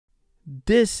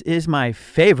This is my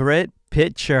favorite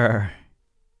picture.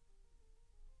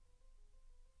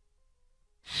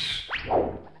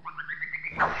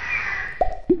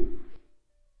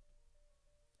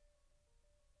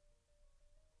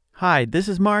 Hi, this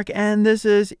is Mark, and this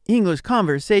is English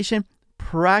Conversation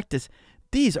Practice.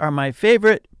 These are my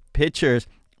favorite pictures.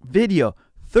 Video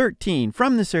 13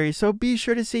 from the series, so be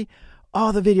sure to see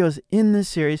all the videos in the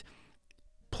series.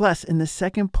 Plus, in the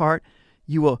second part,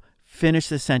 you will finish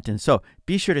the sentence. So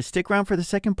be sure to stick around for the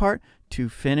second part to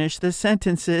finish the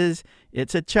sentences.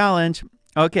 It's a challenge.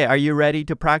 Okay, are you ready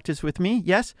to practice with me?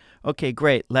 Yes? Okay,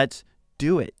 great. Let's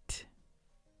do it.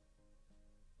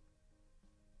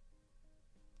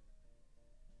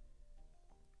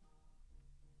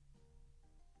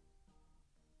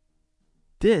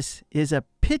 This is a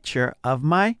picture of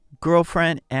my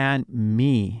girlfriend and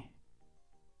me.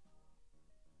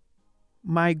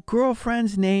 My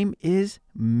girlfriend's name is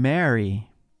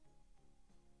Mary.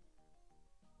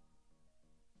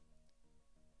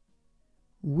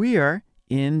 We're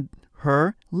in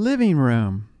her living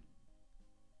room.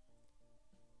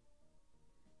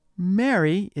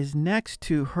 Mary is next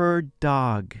to her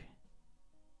dog.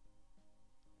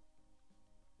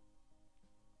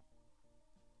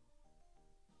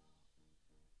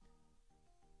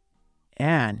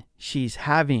 And she's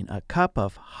having a cup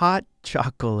of hot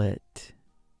chocolate.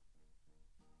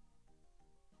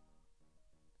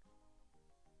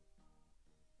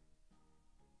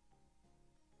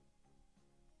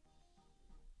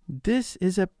 This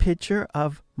is a picture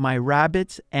of my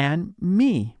rabbits and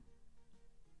me.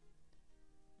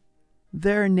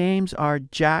 Their names are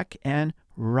Jack and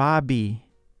Robbie.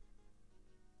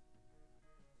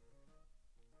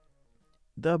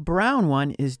 The brown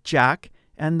one is Jack,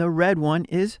 and the red one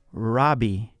is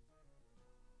Robbie.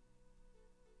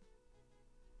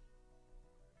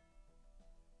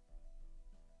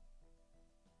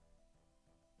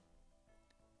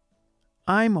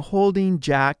 I'm holding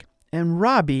Jack, and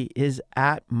Robbie is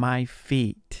at my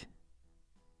feet.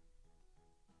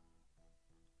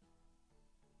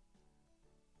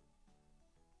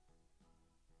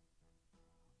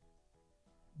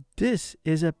 This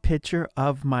is a picture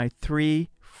of my 3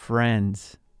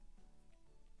 friends.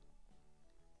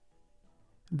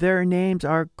 Their names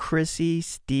are Chrissy,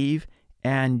 Steve,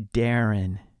 and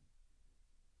Darren.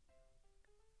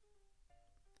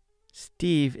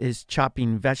 Steve is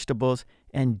chopping vegetables,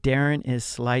 and Darren is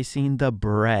slicing the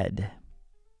bread.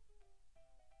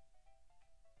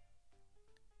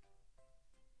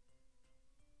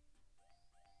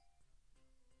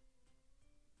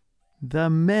 The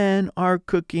men are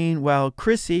cooking while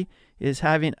Chrissy is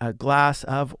having a glass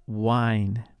of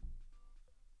wine.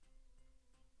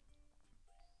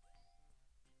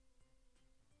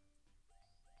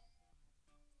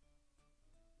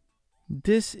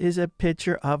 This is a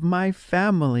picture of my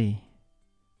family.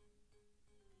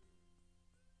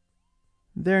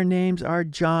 Their names are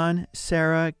John,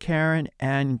 Sarah, Karen,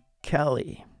 and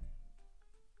Kelly.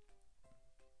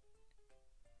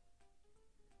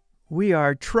 We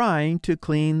are trying to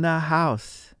clean the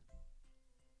house.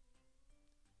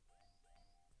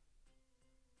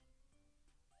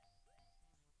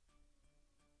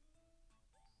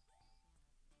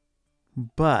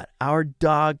 But our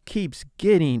dog keeps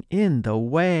getting in the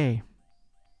way.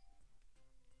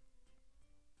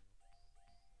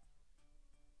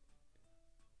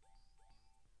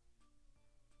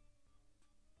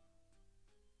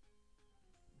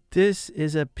 This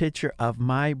is a picture of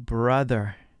my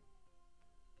brother.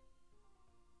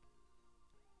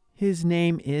 His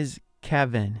name is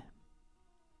Kevin.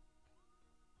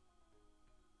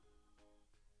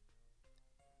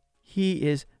 He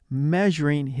is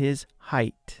measuring his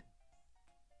height.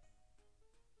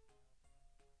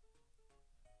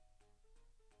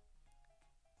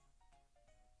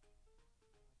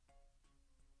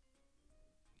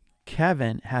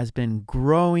 Kevin has been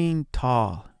growing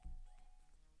tall.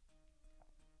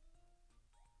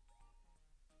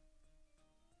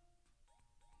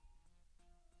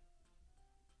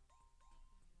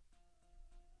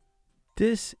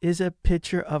 This is a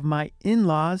picture of my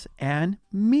in-laws and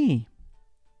me.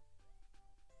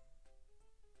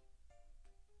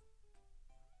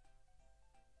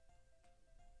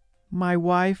 My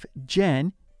wife,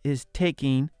 Jen, is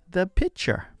taking the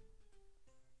picture.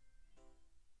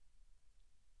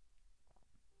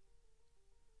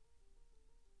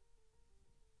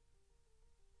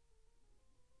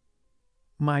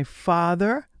 My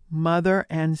father, mother,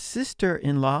 and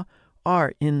sister-in-law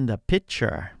are in the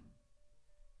picture.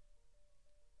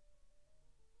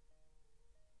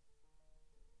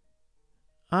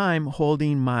 I'm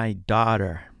holding my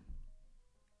daughter.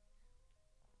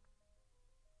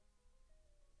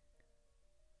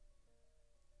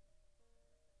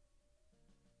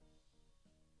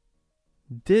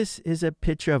 This is a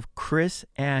picture of Chris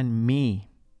and me.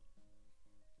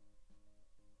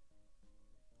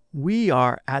 We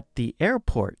are at the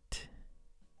airport.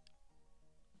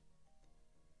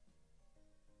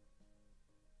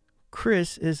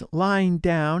 Chris is lying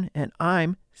down and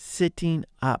I'm sitting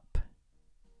up.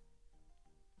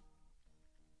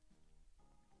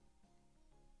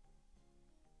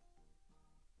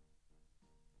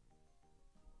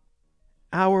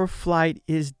 Our flight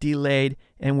is delayed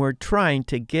and we're trying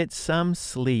to get some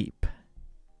sleep.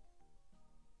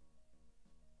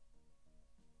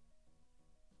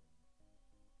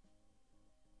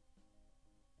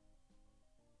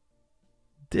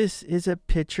 This is a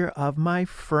picture of my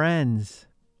friends.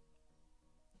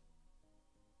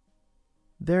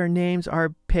 Their names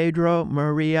are Pedro,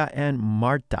 Maria, and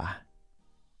Marta.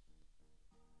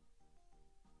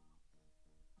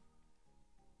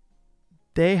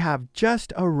 They have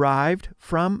just arrived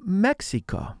from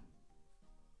Mexico.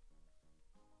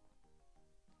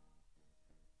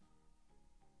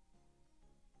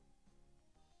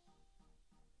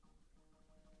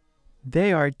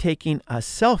 They are taking a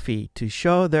selfie to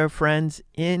show their friends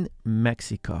in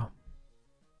Mexico.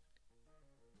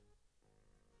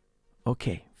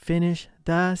 Okay, finish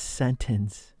the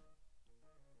sentence.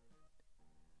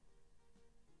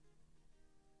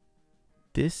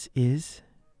 This is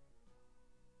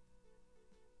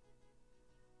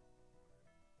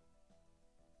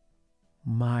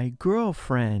my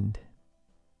girlfriend.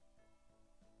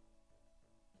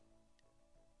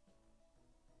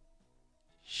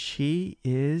 She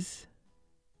is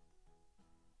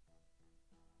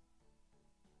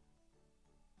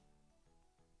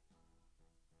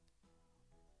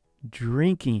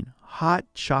drinking hot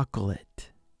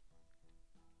chocolate.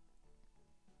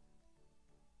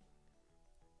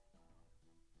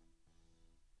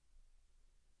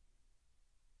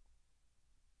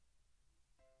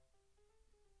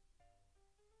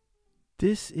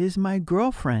 This is my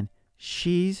girlfriend.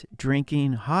 She's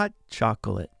drinking hot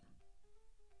chocolate.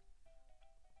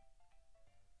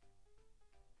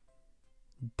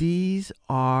 These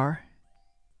are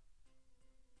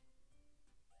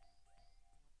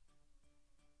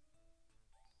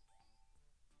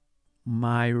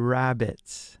my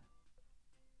rabbits.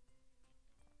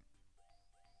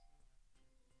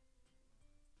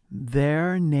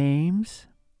 Their names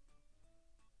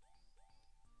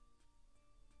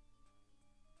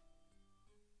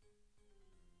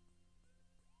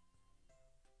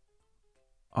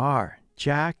are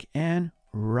Jack and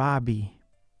Robbie.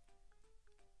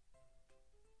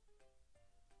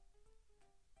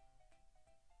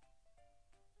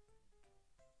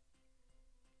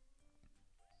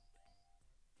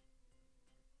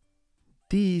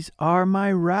 These are my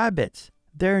rabbits.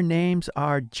 Their names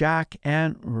are Jack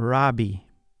and Robbie.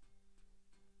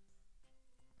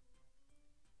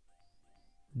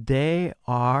 They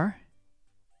are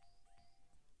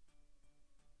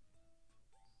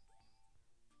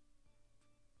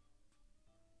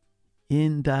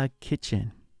in the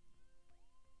kitchen.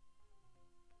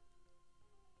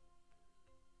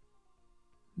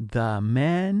 The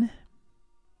men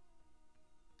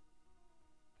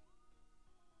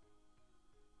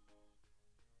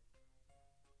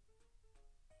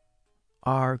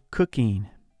are cooking.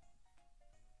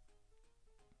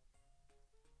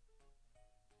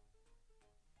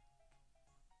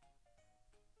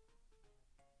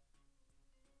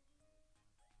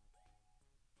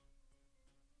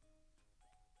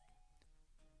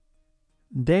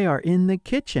 They are in the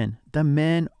kitchen. The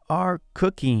men are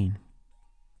cooking.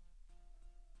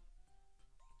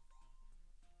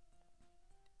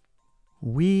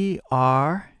 We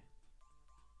are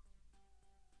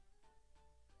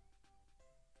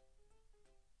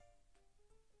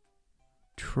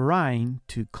trying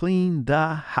to clean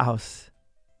the house.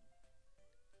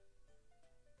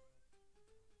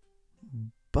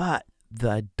 But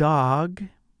the dog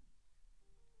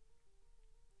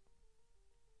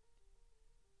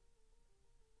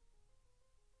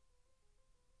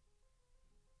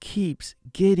keeps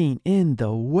getting in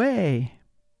the way.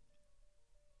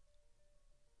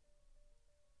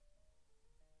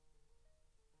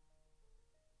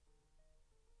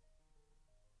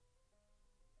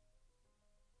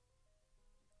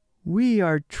 We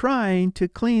are trying to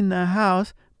clean the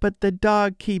house, but the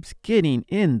dog keeps getting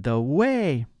in the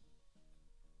way.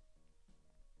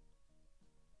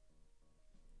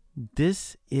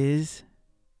 This is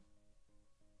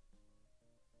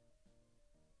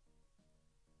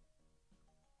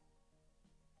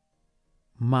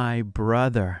my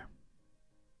brother.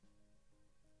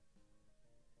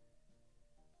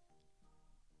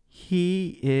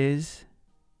 He is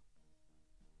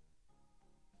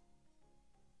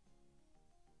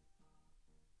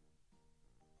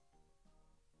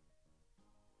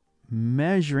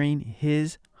measuring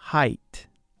his height.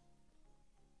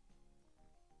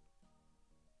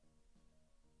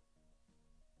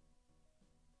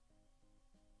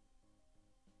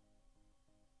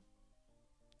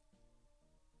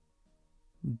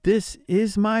 This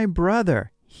is my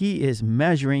brother. He is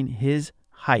measuring his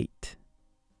height.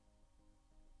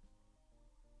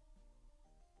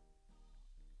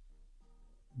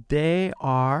 They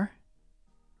are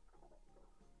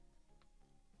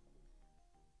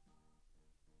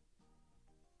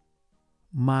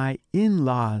my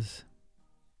in-laws.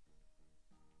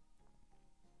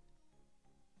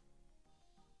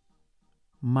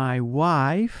 My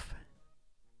wife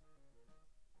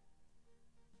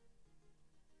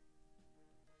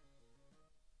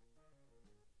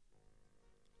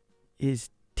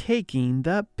is taking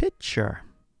the picture.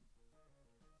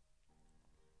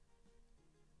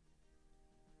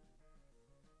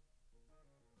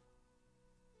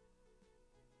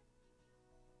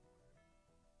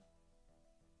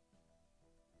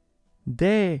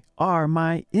 They are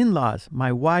my in-laws.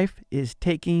 My wife is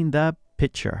taking the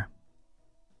picture.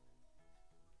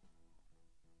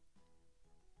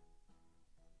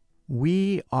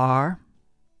 We are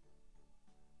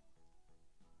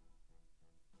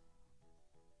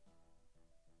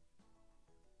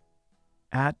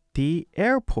at the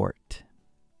airport.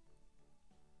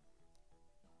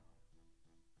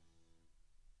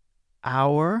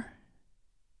 Our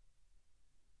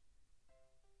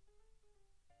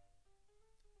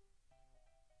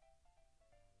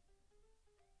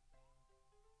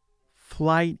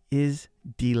flight is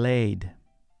delayed.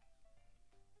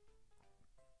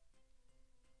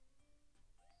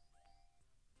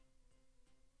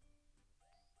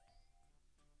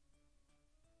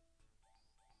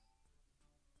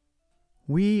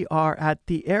 We are at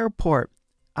the airport.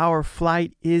 Our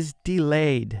flight is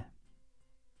delayed.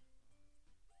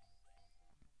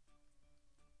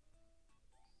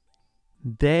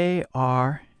 They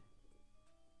are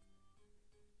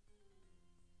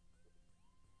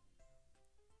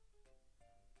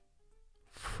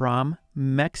from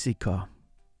Mexico.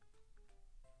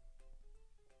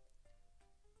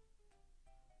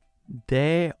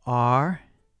 They are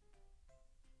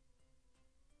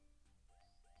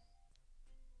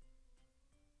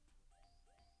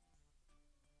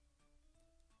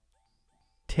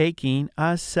taking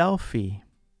a selfie.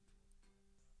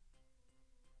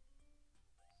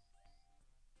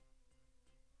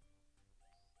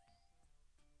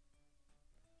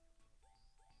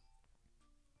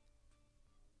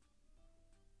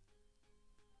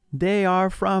 They are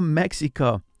from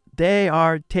Mexico. They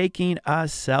are taking a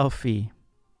selfie.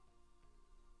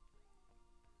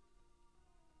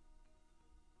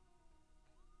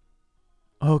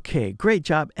 Okay, great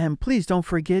job. And please don't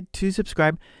forget to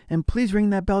subscribe. And please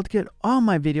ring that bell to get all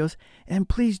my videos. And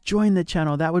please join the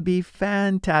channel. That would be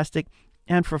fantastic.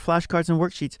 And for flashcards and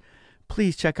worksheets,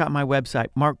 please check out my website,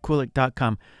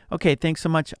 markkulek.com. Okay, thanks so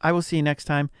much. I will see you next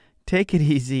time. Take it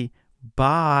easy.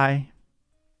 Bye.